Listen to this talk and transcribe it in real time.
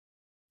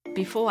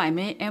Before I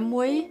made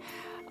Amway,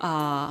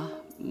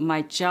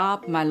 my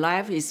job, my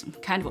life is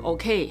kind of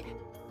okay.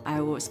 I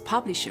was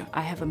publisher.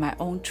 I have my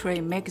own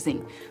trade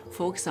magazine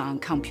focused on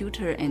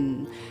computer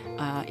and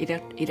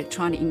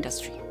electronic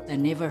industry. I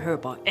never heard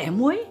about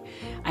Amway.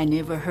 I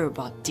never heard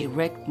about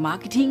direct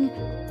marketing.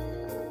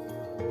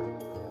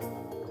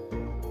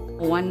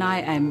 One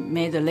night I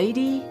met a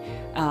lady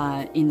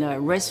in a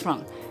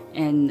restaurant,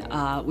 and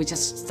we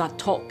just start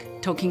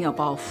talking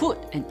about food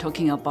and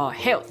talking about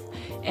health.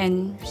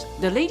 And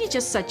the lady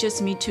just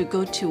suggested me to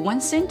go to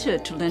one center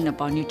to learn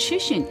about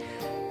nutrition,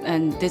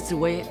 and that's the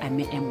way I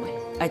met Amway.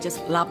 I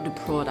just love the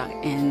product,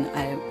 and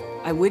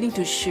I'm willing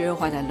to share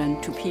what I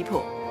learned to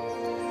people.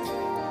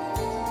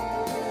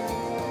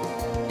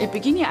 At the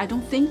beginning, I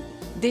don't think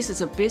this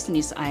is a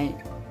business I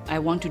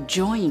want to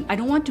join. I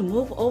don't want to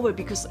move over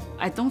because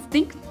I don't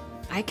think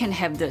I can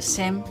have the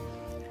same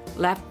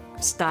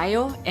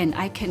lifestyle and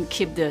I can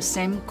keep the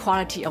same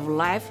quality of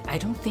life. I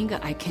don't think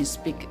I can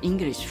speak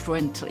English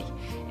fluently,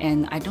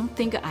 and I don't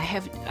think I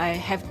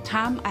have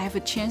time. I have a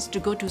chance to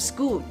go to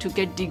school to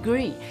get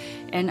degree,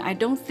 and I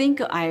don't think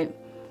I'm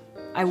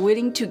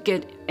willing to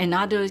get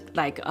another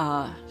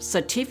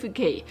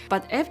certificate.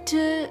 But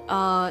after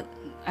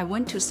I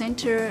went to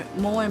center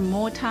more and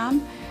more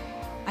time,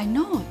 I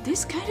know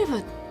this kind of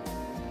a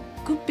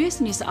good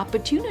business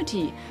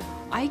opportunity.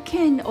 I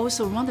can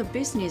also run the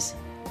business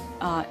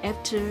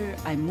after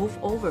I move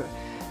over.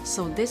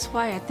 So that's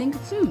why I think,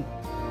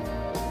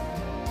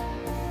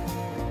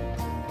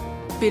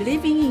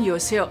 believing in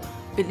yourself,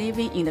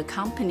 believing in the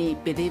company,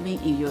 believing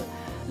in your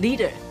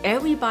leader,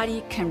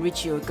 everybody can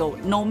reach your goal,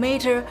 no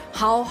matter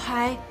how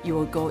high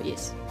your goal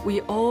is. We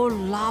all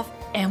love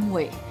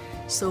Amway,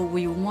 so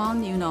we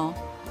want,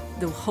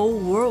 the whole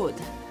world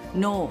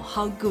know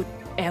how good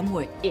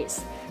Amway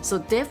is. So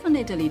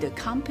definitely the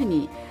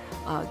company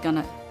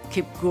gonna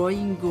keep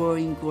growing.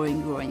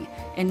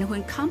 And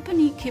when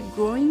company keep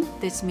growing,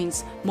 this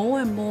means more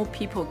and more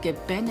people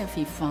get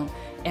benefit from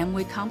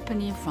Amway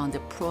company, from the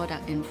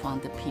product, and from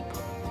the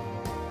people.